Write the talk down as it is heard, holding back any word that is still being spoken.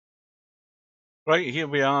Right, here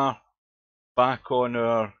we are back on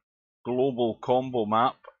our global combo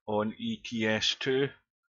map on ETS2,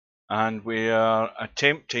 and we are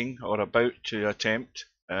attempting, or about to attempt,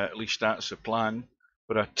 at least that's the plan,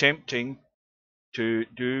 we're attempting to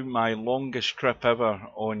do my longest trip ever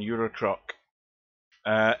on Eurotruck.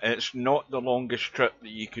 It's not the longest trip that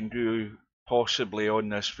you can do possibly on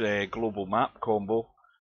this global map combo,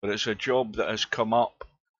 but it's a job that has come up,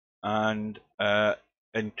 and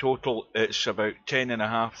in total it's about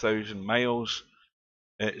 10,500 miles.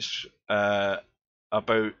 It's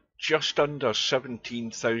about just under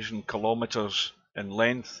 17,000 kilometres in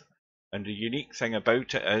length, and the unique thing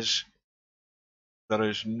about it is there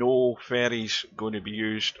is no ferries going to be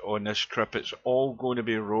used on this trip. It's all going to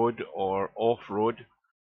be road or off-road,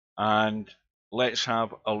 and let's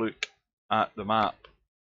have a look at the map.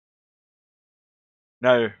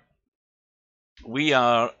 Now, we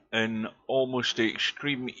are in almost the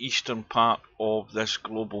extreme eastern part of this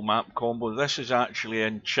global map combo. This is actually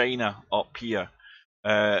in China up here.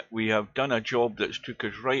 We have done a job that's took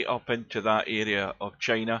us right up into that area of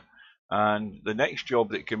China, and the next job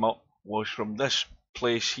that came up was from this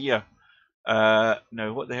place here. Now,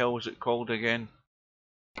 what the hell was it called again?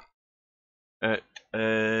 It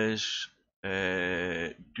is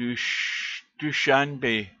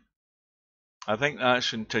Dushanbe. I think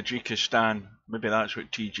that's in Tajikistan. Maybe that's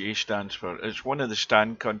what TJ stands for. It's one of the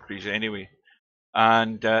stand countries anyway.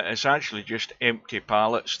 And it's actually just empty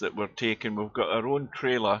pallets that we're taking. We've got our own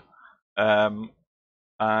trailer, and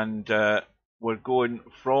we're going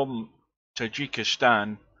from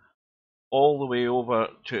Tajikistan all the way over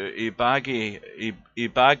to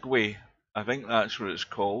Ibagwe, I think that's what it's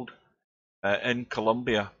called, in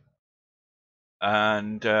Colombia.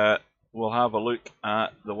 And we'll have a look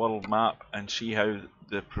at the world map and see how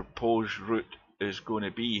the proposed route is going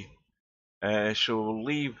to be. So we'll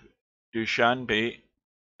leave Dushanbe,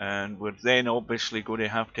 and we're then obviously going to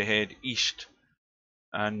have to head east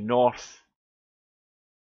and north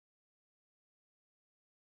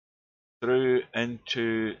through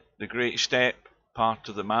into the Great Steppe part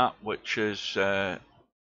of the map, which is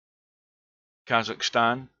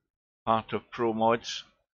Kazakhstan, part of ProMods,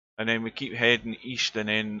 and then we keep heading east and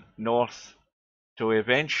then north till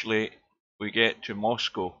eventually we get to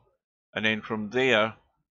Moscow, and then from there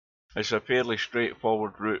it's a fairly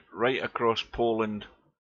straightforward route right across Poland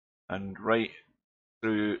and right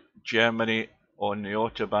through Germany on the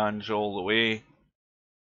autobahns all the way,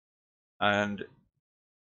 and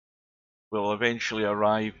we'll eventually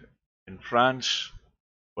arrive in France.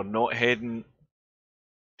 We're not heading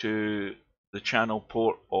to the channel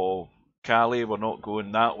port of Calais, we're not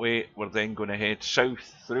going that way. We're then going to head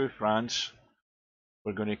south through France.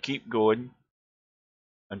 We're going to keep going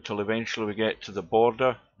until eventually we get to the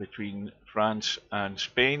border between France and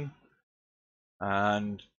Spain,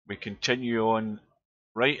 and we continue on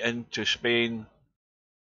right into Spain,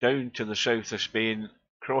 down to the south of Spain,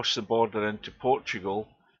 cross the border into Portugal,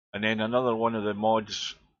 and then another one of the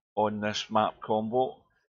mods on this map combo,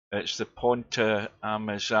 it's the Ponte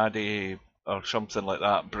Amizade or something like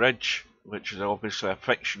that bridge, which is obviously a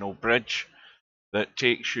fictional bridge that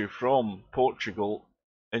takes you from Portugal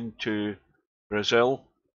into Brazil.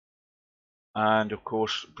 And of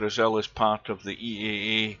course Brazil is part of the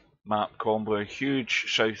EAA map combo, a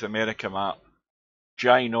huge South America map,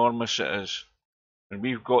 ginormous it is, and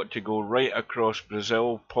we've got to go right across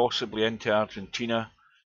Brazil, possibly into Argentina,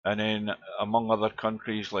 and then among other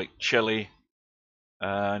countries like Chile,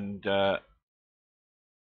 and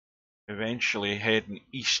eventually heading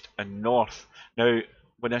east and north. Now,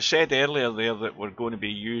 when I said earlier there that we're going to be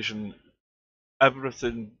using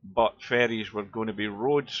everything but ferries, we're going to be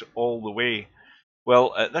roads all the way.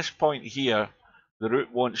 Well, at this point here, the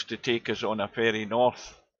route wants to take us on a ferry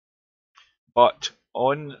north, but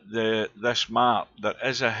on this map there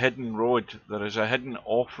is a hidden road, there is a hidden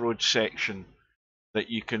off-road section that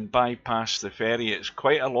you can bypass the ferry. It's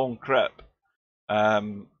quite a long trip,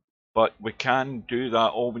 but we can do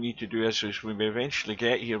that. All we need to do is when we eventually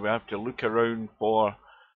get here, we have to look around for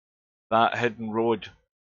that hidden road,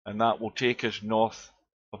 and that will take us north,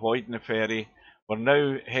 avoiding the ferry. We're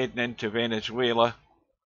now heading into Venezuela,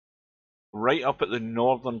 right up at the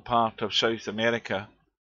northern part of South America,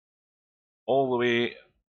 all the way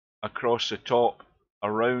across the top,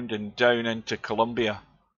 around and down into Colombia,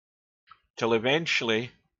 till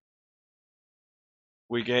eventually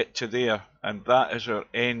we get to there, and that is our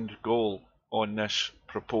end goal on this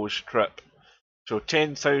proposed trip. So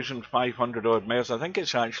 10,500 odd miles. I think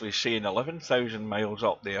it's actually saying 11,000 miles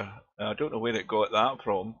up there. I don't know where it got that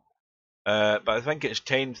from, but I think it's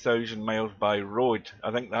 10,000 miles by road.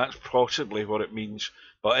 I think that's possibly what it means,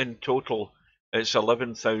 but in total it's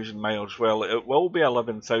 11,000 miles. Well, it will be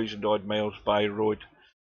 11,000 odd miles by road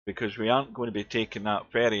because we aren't going to be taking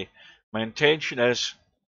that ferry. My intention is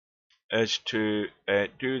to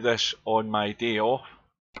do this on my day off.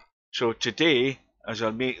 So today, as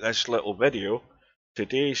I make this little video,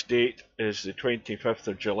 today's date is the 25th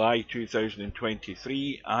of July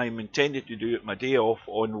 2023. I'm intended to do it my day off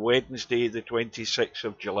on Wednesday the 26th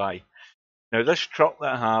of July. Now this truck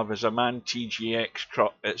that I have is a MAN TGX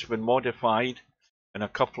truck. It's been modified in a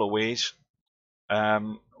couple of ways.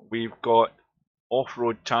 We've got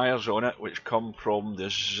off-road tyres on it which come from the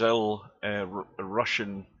ZIL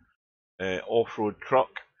Russian off-road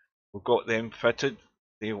truck. We've got them fitted.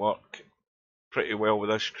 They work pretty well with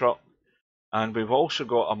this truck. And we've also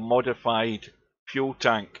got a modified fuel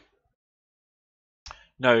tank.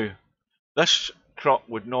 Now this truck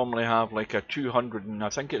would normally have like a 200 and I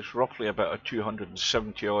think it's roughly about a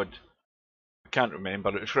 270 odd, I can't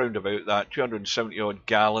remember, it's round about that, 270 odd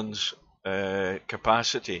gallons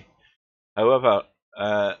capacity. However,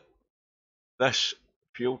 this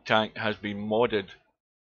fuel tank has been modded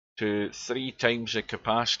to 3 times the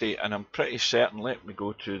capacity, and I'm pretty certain, let me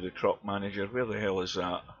go to the truck manager, where the hell is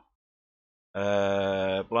that?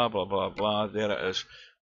 Blah blah blah blah, there it is.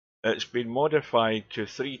 It's been modified to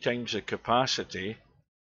 3 times the capacity,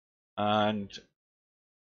 and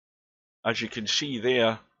as you can see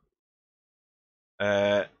there,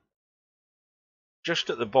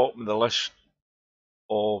 just at the bottom of the list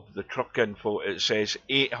of the truck info, it says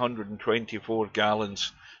 824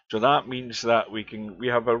 gallons. So that means that we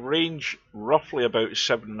have a range roughly about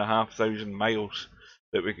 7,500 miles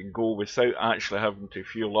that we can go without actually having to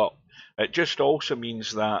fuel up. It just also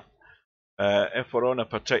means that if we're on a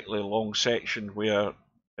particularly long section where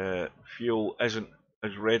fuel isn't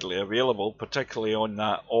as readily available, particularly on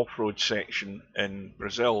that off-road section in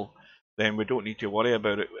Brazil, then we don't need to worry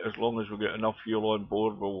about it. As long as we've got enough fuel on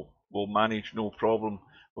board, we'll manage no problem.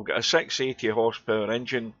 We've got a 680 horsepower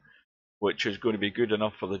engine, which is going to be good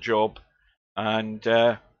enough for the job. And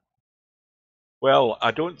well, I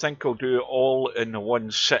don't think I'll do it all in one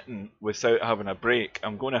sitting without having a break.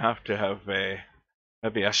 I'm going to have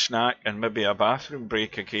maybe a snack and maybe a bathroom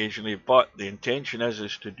break occasionally, but the intention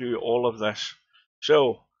is to do all of this.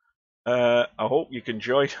 So I hope you can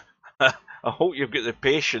join. I hope you've got the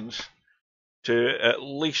patience to at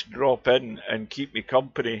least drop in and keep me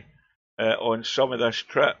company on some of this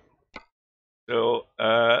trip. So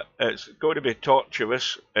it's going to be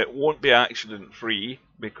tortuous. It won't be accident free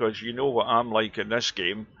because you know what I'm like in this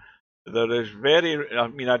game. There is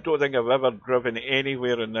I don't think I've ever driven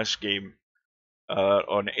anywhere in this game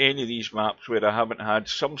on any of these maps where I haven't had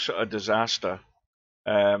some sort of disaster.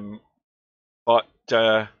 But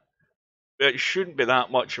it shouldn't be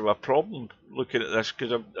that much of a problem looking at this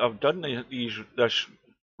because I've done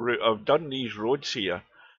these roads here,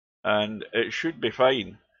 and it should be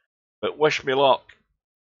fine. But wish me luck,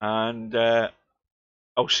 and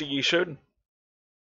I'll see you soon.